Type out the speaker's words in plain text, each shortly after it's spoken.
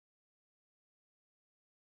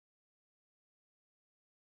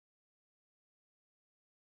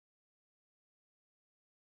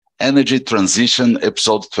Energy Transition,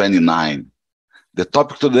 episode 29. The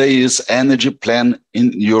topic today is Energy Plan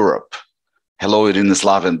in Europe. Hello,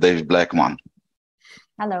 Irineslav and David Blackmon.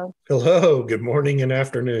 Hello. Hello, good morning and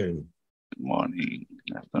afternoon. Good morning,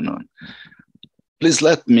 afternoon. Please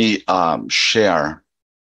let me share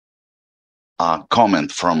a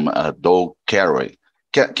comment from Doug Carey.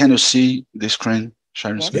 Can you see the screen?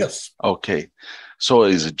 Yes. Okay. So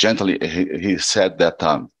he said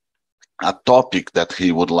that a topic that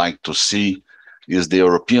he would like to see is the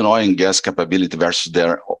European oil and gas capability versus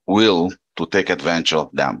their will to take advantage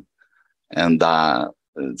of them. And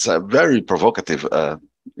it's a very provocative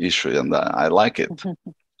issue, and I like it.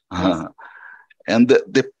 Yes. And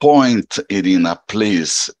the point, Irina,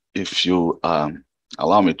 please, if you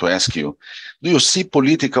allow me to ask you, do you see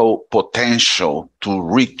political potential to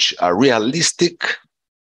reach a realistic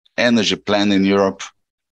energy plan in Europe?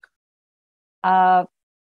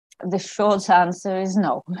 The short answer is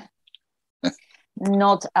no.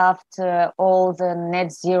 Not after all the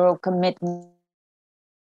net zero commitments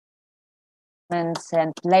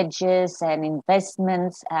and pledges and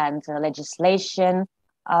investments and legislation.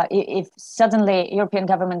 If suddenly European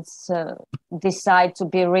governments decide to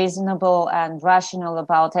be reasonable and rational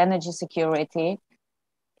about energy security,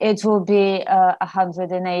 it will be a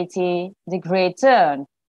 180-degree turn,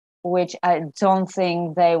 which I don't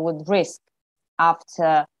think they would risk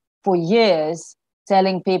after, for years,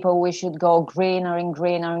 telling people we should go greener and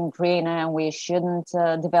greener and greener, and we shouldn't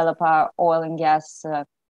develop our oil and gas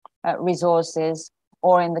resources,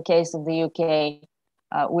 or in the case of the UK,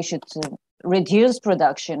 we should reduce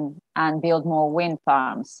production and build more wind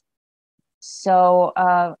farms. So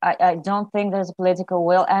I don't think there's a political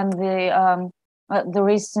will, and the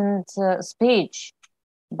recent speech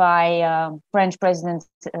by French President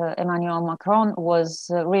Emmanuel Macron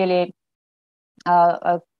was really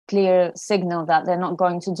a clear signal that they're not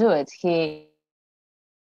going to do it. He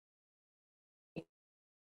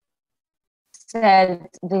said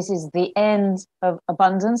this is the end of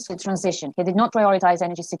abundance to transition. He did not prioritize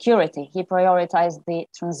energy security. He prioritized the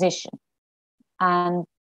transition. And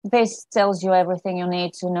this tells you everything you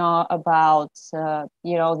need to know about, the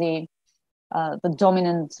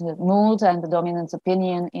dominant mood and the dominant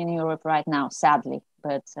opinion in Europe right now, sadly.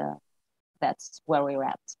 But that's where we're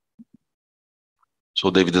at. So,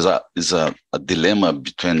 David, is a dilemma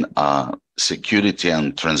between security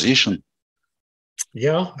and transition?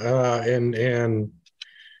 Yeah, and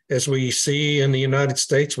as we see in the United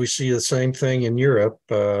States, we see the same thing in Europe.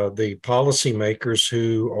 The policymakers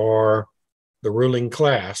who are the ruling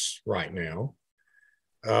class right now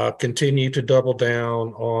continue to double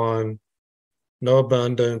down on no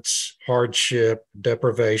abundance, hardship,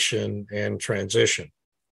 deprivation, and transition.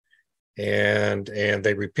 And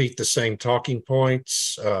they repeat the same talking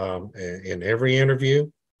points in every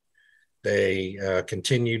interview. They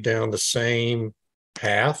continue down the same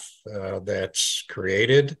path that's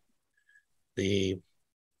created the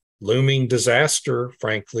looming disaster,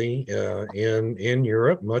 frankly, in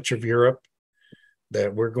Europe, much of Europe,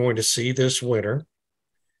 that we're going to see this winter.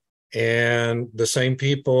 And the same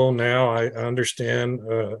people now, I understand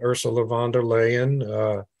Ursula von der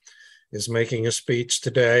Leyen is making a speech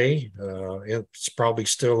today. It's probably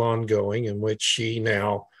still ongoing, in which she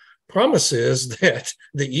now promises that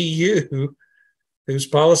the EU, whose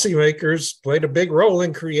policymakers played a big role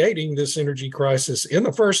in creating this energy crisis in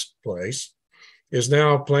the first place, is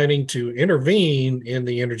now planning to intervene in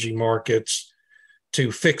the energy markets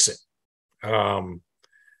to fix it.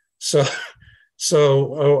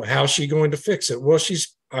 So how's she going to fix it? Well,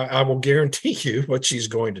 I will guarantee you what she's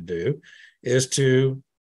going to do is to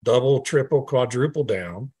double, triple, quadruple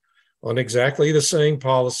down on exactly the same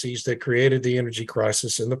policies that created the energy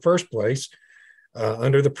crisis in the first place,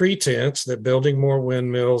 under the pretense that building more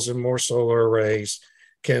windmills and more solar arrays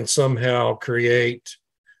can somehow create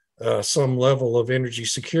some level of energy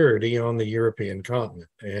security on the European continent.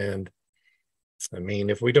 And I mean,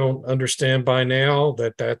 if we don't understand by now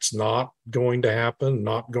that that's not going to happen,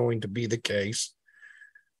 not going to be the case,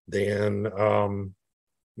 then,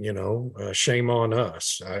 shame on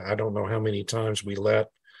us. I don't know how many times we let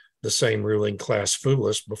the same ruling class fool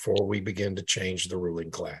us before we begin to change the ruling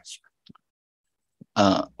class.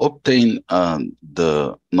 Obtain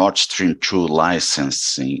the Nord Stream 2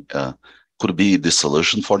 licensing could be the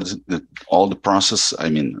solution for all the process. I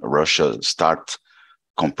mean, Russia start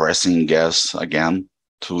compressing gas again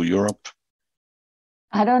to Europe?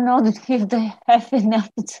 I don't know if they have enough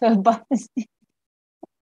turbines.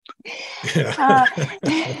 Yeah,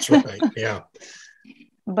 that's right. Yeah.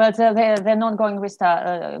 But they're not going to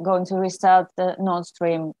restart the Nord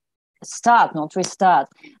Stream start, not restart.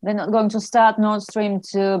 They're not going to start Nord Stream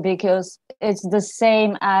 2 because it's the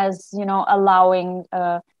same as, allowing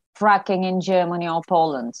fracking in Germany or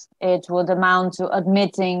Poland. It would amount to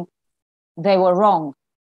admitting they were wrong.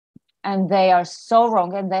 And they are so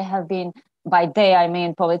wrong, and they have been, by they I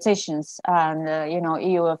mean politicians and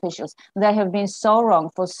EU officials, they have been so wrong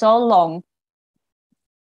for so long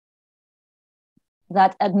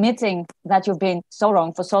that admitting that you've been so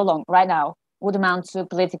wrong for so long right now would amount to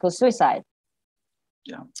political suicide.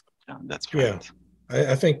 Yeah, that's right.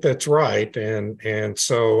 Yeah, I think that's right. And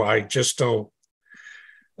so I just don't,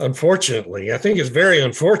 unfortunately, I think it's very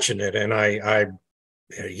unfortunate. And I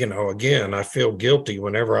again, I feel guilty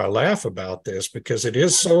whenever I laugh about this because it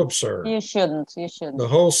is so absurd. You shouldn't. The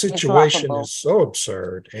whole situation is so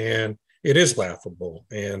absurd, and it is laughable.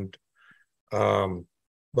 And,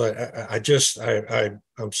 but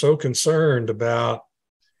I'm so concerned about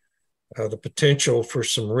the potential for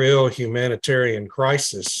some real humanitarian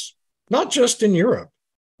crisis, not just in Europe,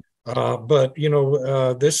 but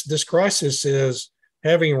this crisis is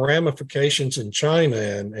having ramifications in China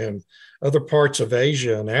and other parts of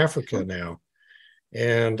Asia and Africa now,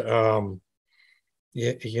 and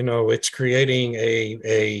it's creating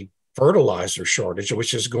a fertilizer shortage,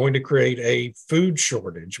 which is going to create a food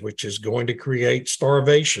shortage, which is going to create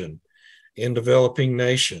starvation in developing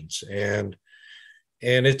nations. And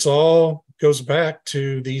it's all goes back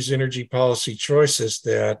to these energy policy choices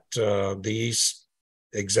that these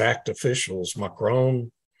exact officials,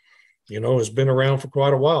 Macron, has been around for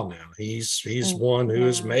quite a while now. He's one who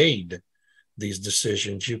has made these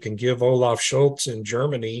decisions. You can give Olaf Scholz in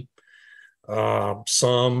Germany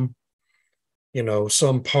some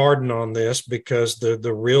pardon on this because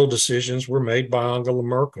the real decisions were made by Angela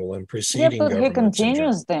Merkel and preceding governments. But he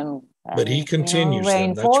continues them. But he continues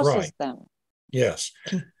them. That's right. Them. Yes.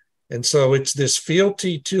 And so it's this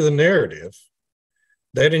fealty to the narrative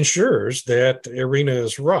that ensures that Irina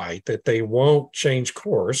is right, that they won't change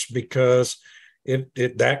course because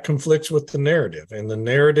that conflicts with the narrative. And the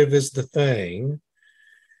narrative is the thing,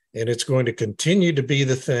 and it's going to continue to be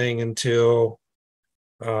the thing until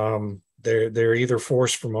they're either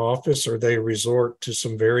forced from office or they resort to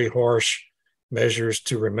some very harsh measures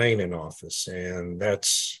to remain in office. And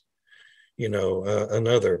that's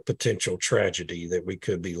another potential tragedy that we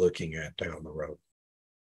could be looking at down the road.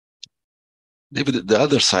 David, the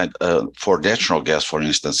other side, for natural gas, for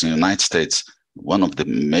instance, in the United States, one of the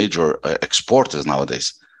major exporters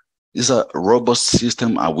nowadays, is a robust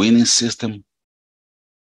system, a winning system?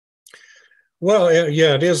 Well,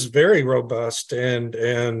 yeah, it is very robust, and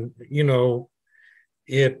it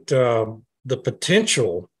the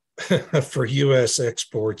potential for U.S.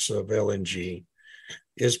 exports of LNG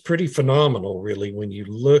is pretty phenomenal, really, when you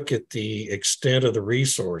look at the extent of the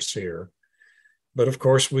resource here. But of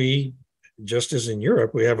course, we, just as in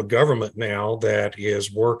Europe, we have a government now that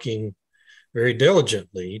is working very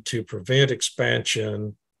diligently to prevent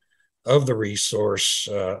expansion of the resource,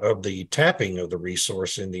 of the tapping of the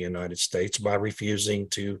resource in the United States by refusing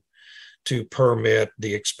to permit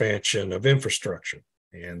the expansion of infrastructure.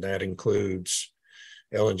 And that includes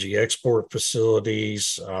LNG export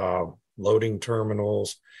facilities, loading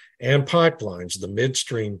terminals, and pipelines, the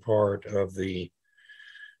midstream part of the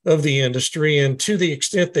industry. And to the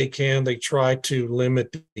extent they can, they try to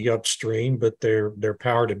limit the upstream, but their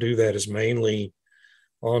power to do that is mainly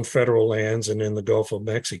on federal lands and in the Gulf of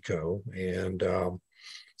Mexico. And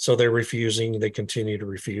so they continue to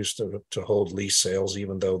refuse to hold lease sales,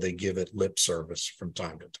 even though they give it lip service from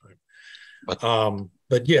time to time.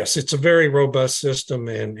 But yes, it's a very robust system,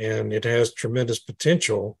 and it has tremendous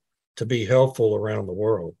potential to be helpful around the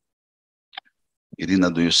world. Irina,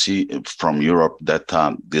 do you see from Europe that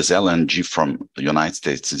this LNG from the United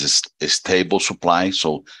States is a stable supply?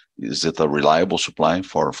 So is it a reliable supply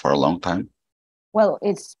for a long time? Well,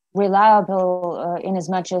 it's reliable in as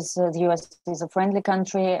much as the US is a friendly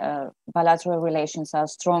country. Bilateral relations are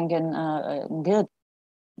strong and good.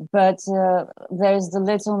 But there's the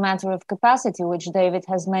little matter of capacity, which David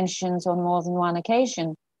has mentioned on more than one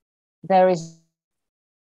occasion. There is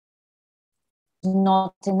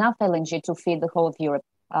not enough LNG to feed the whole of Europe.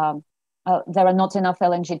 There are not enough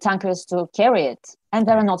LNG tankers to carry it, and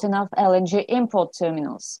there are not enough LNG import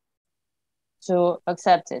terminals to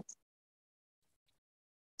accept it.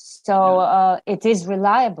 So it is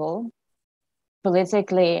reliable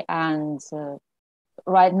politically, and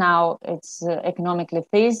right now it's economically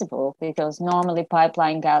feasible, because normally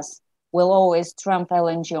pipeline gas will always trump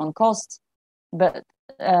LNG on cost. But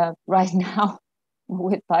right now,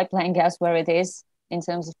 with pipeline gas where it is in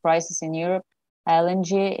terms of prices in Europe,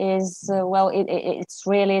 LNG is, it's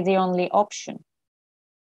really the only option.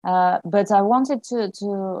 But I wanted to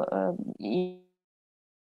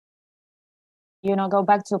go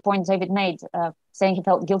back to a point David made, saying he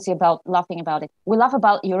felt guilty about laughing about it. We laugh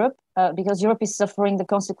about Europe because Europe is suffering the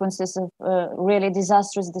consequences of really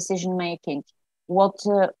disastrous decision making. What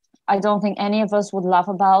I don't think any of us would laugh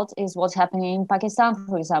about is what's happening in Pakistan,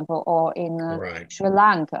 for example, or in Right. Sri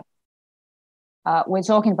Lanka. We're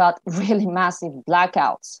talking about really massive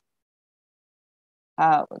blackouts,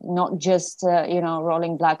 not just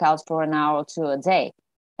rolling blackouts for an hour or two a day.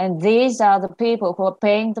 And these are the people who are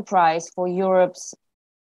paying the price for Europe's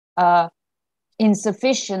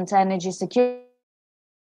insufficient energy security,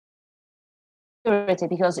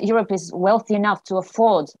 because Europe is wealthy enough to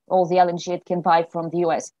afford all the LNG it can buy from the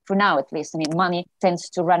US, for now at least. I mean, money tends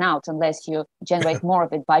to run out unless you generate more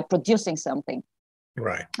of it by producing something.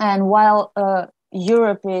 Right. And while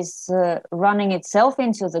Europe is running itself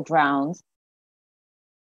into the ground,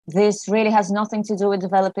 this really has nothing to do with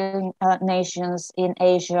developing nations in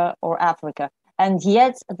Asia or Africa. And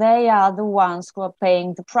yet they are the ones who are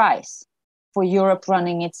paying the price for Europe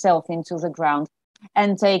running itself into the ground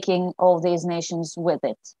and taking all these nations with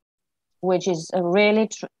it, which is a really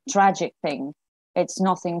tragic thing. It's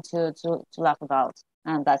nothing to laugh about.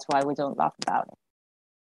 And that's why we don't laugh about it.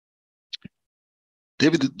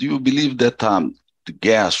 David, do you believe that the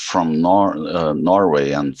gas from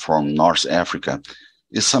Norway and from North Africa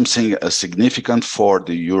is something significant for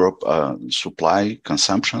the Europe supply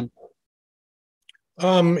consumption?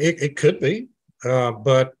 It could be,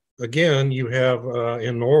 but again, you have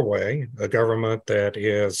in Norway a government that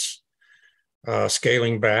is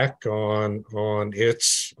scaling back on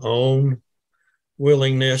its own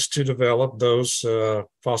willingness to develop those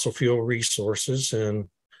fossil fuel resources. And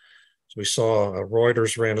we saw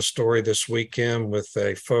Reuters ran a story this weekend with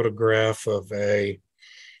a photograph of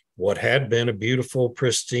what had been a beautiful,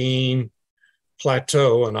 pristine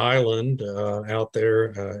plateau, an island out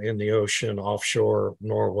there in the ocean offshore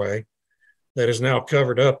Norway, that is now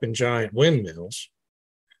covered up in giant windmills,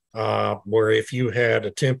 where if you had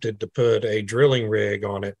attempted to put a drilling rig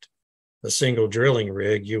on it, a single drilling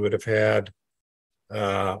rig, you would have had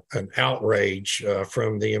an outrage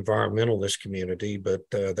from the environmentalist community. But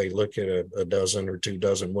they look at a dozen or 2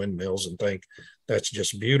 dozen windmills and think that's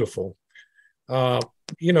just beautiful. And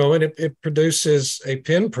it produces a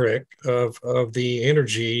pinprick of the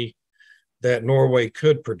energy that Norway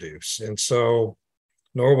could produce. And so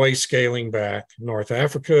Norway's scaling back. North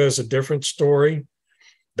Africa is a different story.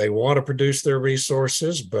 They want to produce their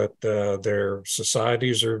resources, but their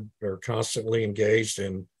societies are constantly engaged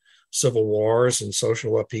in civil wars and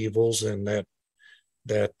social upheavals, and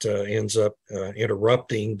that ends up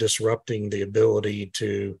disrupting the ability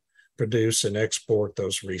to produce and export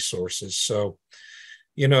those resources. So,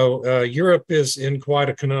 Europe is in quite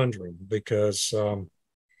a conundrum because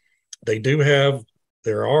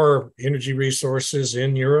there are energy resources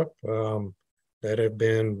in Europe that have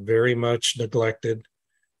been very much neglected.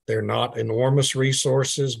 They're not enormous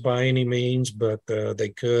resources by any means, but they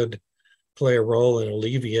could play a role in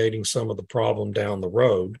alleviating some of the problem down the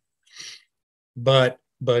road. But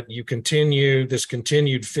you continue this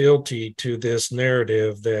continued fealty to this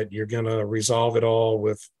narrative that you're going to resolve it all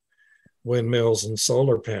with windmills and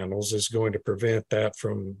solar panels is going to prevent that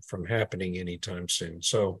from happening anytime soon.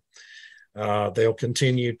 So they'll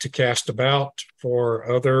continue to cast about for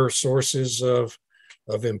other sources of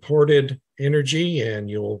imported energy, and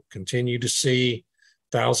you'll continue to see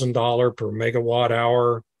 $1,000 per megawatt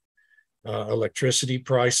hour electricity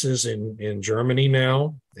prices in Germany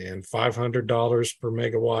now, and $500 per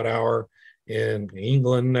megawatt hour in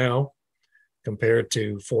England now, compared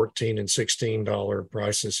to $14 and $16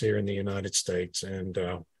 prices here in the United States. And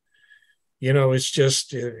it's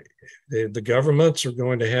just the governments are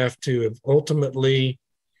going to have to ultimately,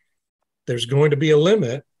 there's going to be a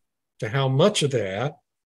limit to how much of that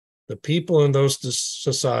the people in those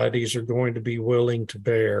societies are going to be willing to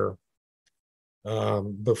bear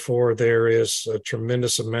before there is a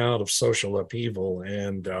tremendous amount of social upheaval.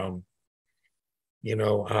 And,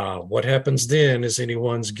 what happens then is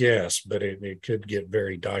anyone's guess, but it could get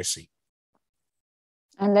very dicey.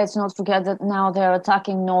 And let's not forget that now they're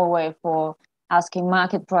attacking Norway for asking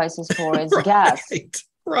market prices for its gas.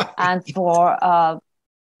 Right. And for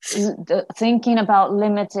thinking about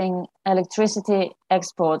limiting electricity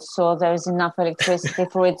exports so there's enough electricity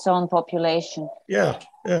for its own population. Yeah.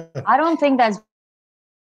 I don't think that's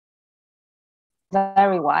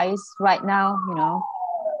very wise right now,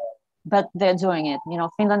 but they're doing it.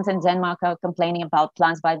 Finland and Denmark are complaining about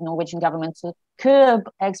plans by the Norwegian government to curb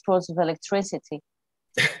exports of electricity.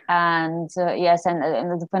 And yes, and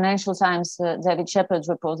the Financial Times, David Shepard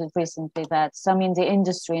reported recently that some in the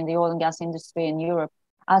industry, in the oil and gas industry in Europe,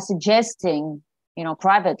 are suggesting,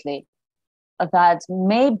 privately, that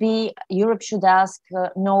maybe Europe should ask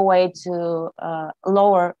Norway to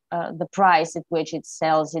lower the price at which it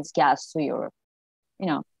sells its gas to Europe.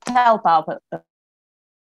 Help out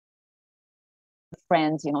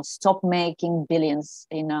friends, stop making billions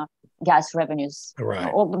in gas revenues. Right.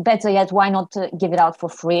 Or better yet, why not give it out for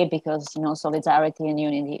free? Because, solidarity and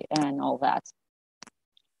unity and all that.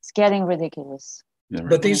 It's getting ridiculous.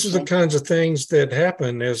 But these are the kinds of things that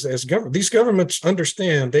happen as these governments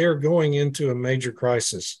understand they are going into a major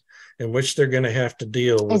crisis in which they're going to have to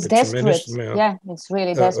deal with tremendous amount it's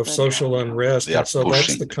really desperate. Of social unrest. And so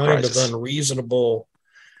that's the kind of unreasonable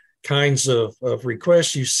kinds of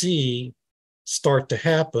requests you see start to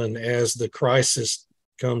happen as the crisis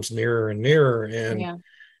comes nearer and nearer,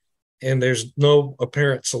 and there's no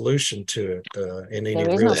apparent solution to it in any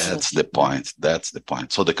real sense. That's the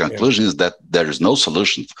point. So the conclusion is that there is no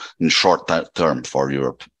solution in short term for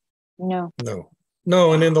Europe. No.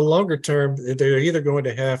 And in the longer term, they're either going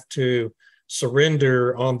to have to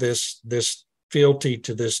surrender on this fealty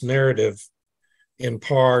to this narrative in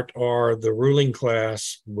part, or the ruling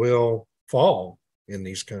class will fall in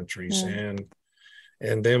these countries,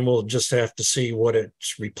 and then we'll just have to see what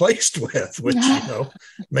it's replaced with, which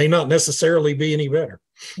may not necessarily be any better.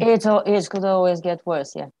 It could always get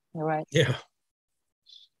worse. Yeah, you're right. Yeah.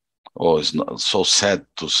 Oh, it's not so sad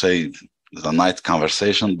to say it's a nice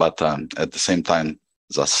conversation, but at the same time,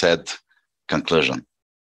 it's a sad conclusion.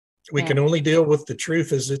 We can only deal with the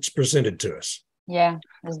truth as it's presented to us. Yeah,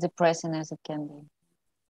 as depressing as it can be.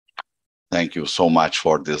 Thank you so much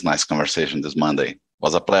for this nice conversation this Monday. It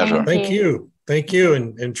was a pleasure. Thank you.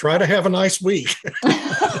 And try to have a nice week.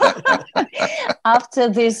 After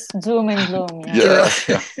this doom and gloom.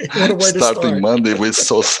 What a way starting Monday with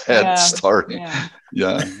so sad story.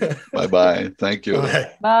 Bye-bye. Thank you.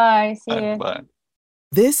 Bye. See you. Bye.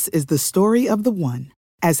 This is the story of the one.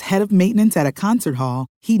 As head of maintenance at a concert hall,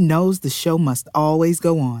 he knows the show must always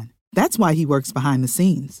go on. That's why he works behind the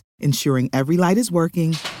scenes, ensuring every light is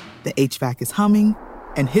working, the HVAC is humming,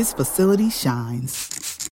 and his facility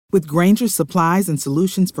shines. With Grainger's supplies and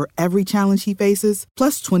solutions for every challenge he faces,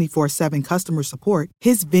 plus 24/7 customer support,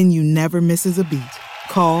 his venue never misses a beat.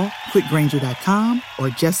 Call quickgrainger.com or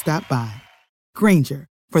just stop by. Grainger,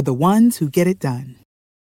 for the ones who get it done.